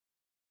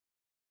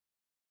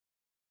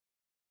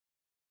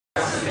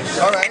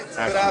Alright,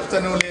 good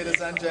afternoon ladies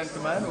and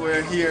gentlemen.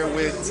 We're here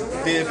with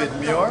David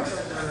Muir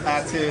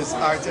at his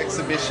art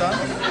exhibition,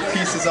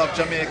 Pieces of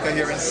Jamaica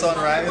here in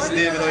Sunrise.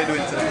 David, how are you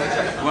doing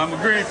today? Well,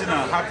 I'm great,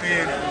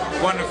 happy,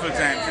 wonderful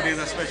time. Today's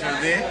a special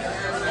day.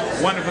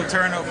 Wonderful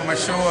turnout for my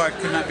show. I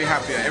could not be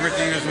happier.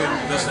 Everything is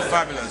just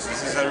fabulous.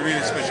 This is a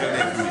really special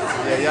day for me.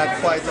 Yeah, you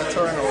had quite a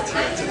turnout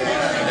here today.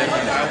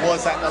 I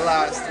was at the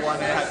last one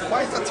and had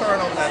quite a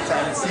turnout that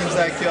time. It seems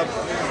like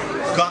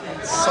you've gotten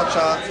such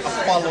a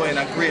following,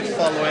 a great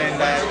following,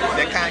 that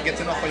they can't get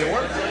enough of your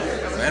work.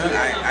 Well,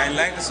 I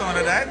like the sound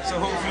of that, so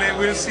hopefully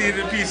we'll see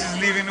the pieces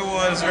leaving the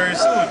walls very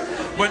soon.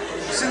 But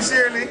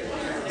sincerely,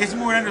 it's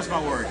more than just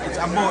my work. It's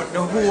about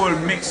the whole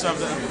mix of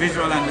the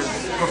visual and the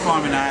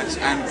performing arts,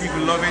 and people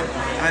love it,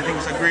 and I think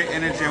it's a great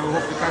energy, and we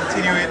hope to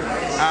continue it.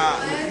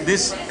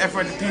 This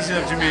effort, the Pieces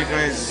of Jamaica,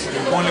 is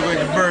only going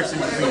to burst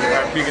into things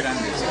that are bigger than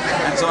this.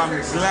 And so I'm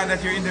glad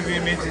that you're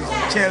interviewing me to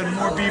tell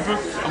more people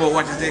about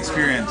what is the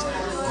experience.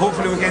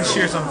 Hopefully we can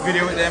share some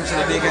video with them so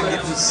that they can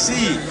get to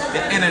see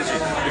the energy,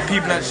 the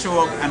people that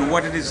show up, and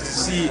what it is to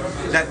see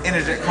that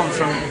energy that comes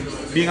from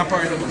being a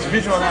part of this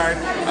visual art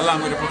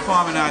along with the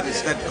performing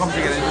artists that come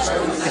together.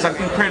 It's an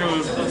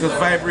incredible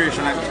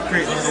vibration that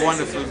creates a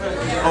wonderful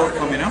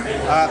outcome, you know?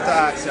 I have to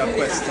ask you a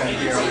question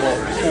here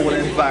about the whole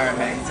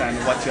environment and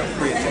what you're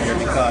creating here,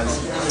 because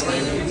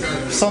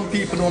some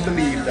people don't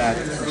believe that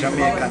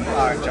Jamaican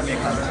art,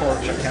 Jamaican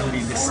culture can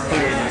be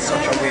displayed in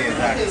such a way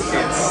that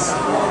it's,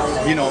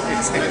 you know,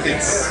 it's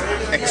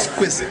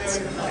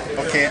exquisite.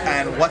 Okay,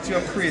 and what you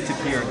have created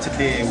here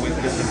today with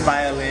the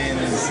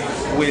violins,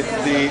 with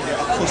the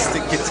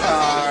acoustic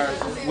guitar,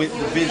 with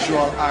the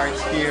visual art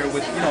here,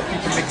 with, you know,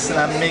 people mixing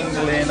and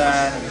mingling,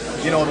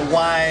 and, you know, the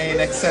wine,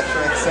 etc.,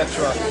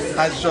 etc.,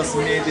 has just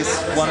made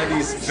this one of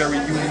these very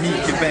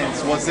unique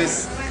events. Was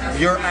this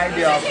your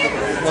idea of,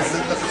 was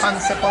it the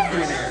concept of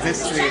doing it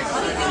this way,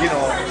 you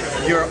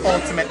know, your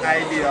ultimate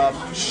idea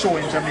of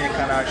showing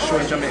Jamaican art,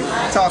 showing Jamaica?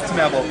 Talk to me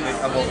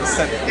about the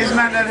set. It's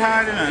not that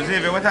hard, you know,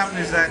 Xavier. What happened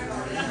is that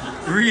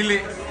really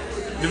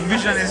the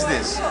vision is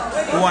this: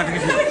 we want to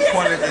give you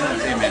quality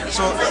entertainment.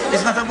 So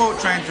it's not about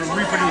trying to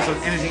reproduce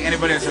anything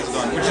anybody else has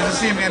done, which is the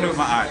same thing I do with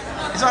my art.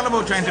 It's all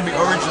about trying to be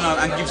original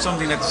and give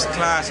something that's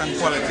class and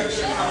quality.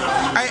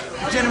 I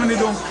genuinely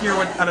don't care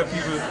what other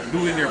people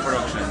do in their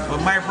production, but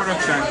my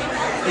production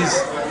is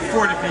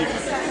for the people.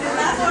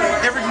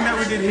 Everything that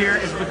we did here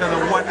is because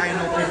of what I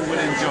know people will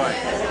enjoy.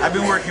 I've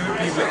been working with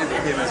people in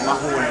entertainment my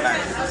whole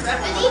life.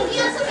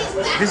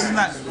 This is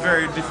not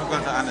very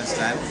difficult to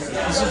understand.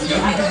 It's just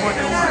giving people what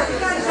they want.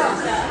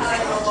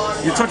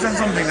 You touch on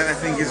something that I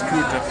think is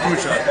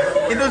crucial.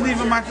 It doesn't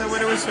even matter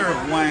whether we serve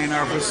wine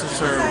or if we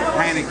serve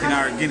Heineken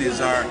or Guinness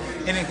or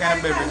any kind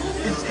of beverage.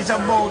 It's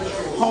about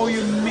how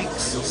you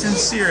mix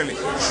sincerely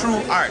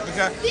true art.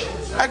 Because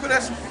I could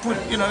have put,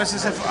 you know, let's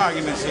just say for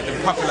argument's sake, the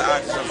popular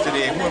artists of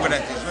today, whoever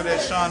that is, whether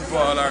it's Sean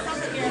Paul or,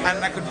 and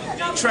I could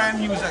try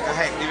and use like a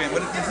hype event.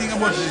 But the thing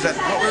about it is that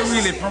what we're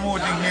really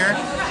promoting here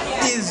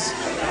is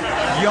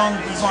young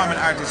performing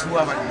artists who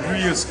have a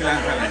real skill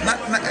and talent.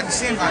 Not at the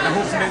same time,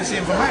 hopefully the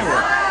same for my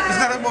work. It's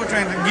not about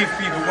trying to give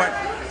people what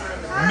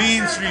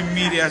mainstream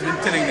media has been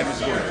telling them is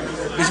good.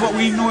 It's what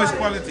we know is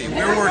quality.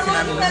 We're working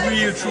on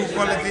real, true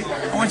quality,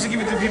 and once you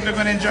give it to people, they're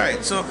going to enjoy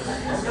it. So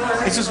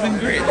it's just been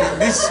great.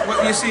 This,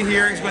 what you see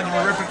here, is going to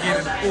be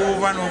replicated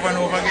over and over and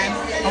over again,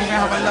 and we're going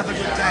to have a lot of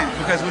good time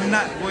because we're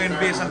not going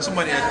based on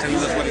somebody else telling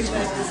us what is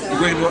good. We're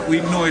going to what we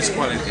know is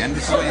quality, and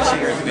this is what you see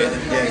here today.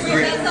 Yeah,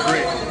 great,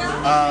 great.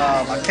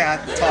 I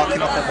can't talk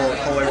enough about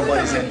how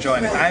everybody's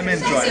enjoying it. I'm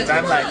enjoying it.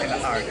 I'm liking the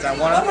art. And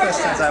one of the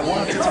questions I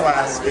wanted to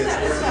ask is,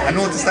 I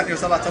noticed that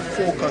there's a lot of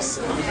focus,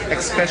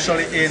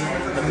 especially in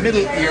the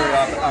middle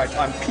area of the art,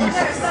 on people.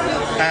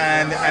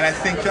 And I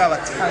think you have a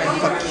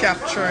talent for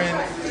capturing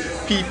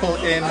people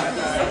in,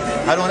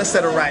 I don't want to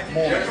say the right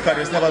moment, because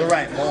there's never the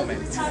right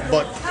moment,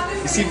 but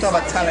you seem to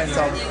have a talent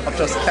of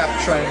just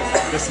capturing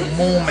this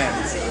moment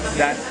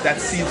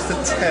that seems to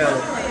tell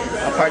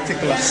a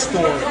particular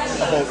story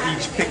about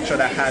each picture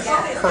that has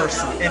a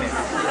person in it.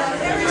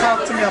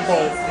 Talk to me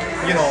about,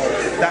 you know,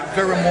 that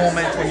very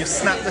moment when you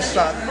snap the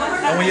shot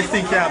and when you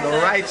think you have the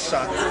right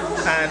shot,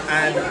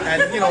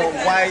 and you know,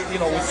 why, you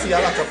know, we see a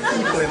lot of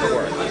people in the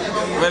work.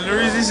 Well, the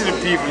reason you see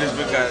the people is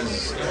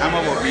because I'm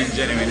about being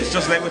genuine. It's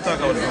just like we talk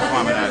about the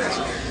performing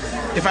artists.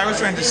 If I was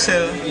trying to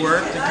sell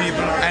work to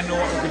people, I know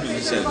what we could do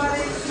to sell.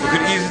 We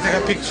could easily take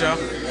a picture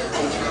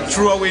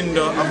through a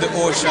window of the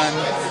ocean,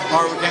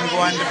 or we can go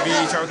on the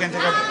beach, or we can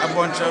take a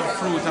bunch of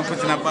fruit and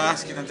put in a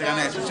basket and take a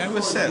nice picture and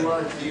we'll sell.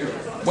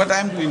 What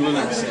I'm doing will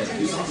not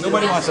sell.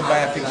 Nobody wants to buy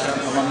a picture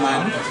of a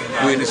man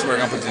doing this work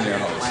and put it in their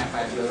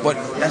house. But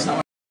that's not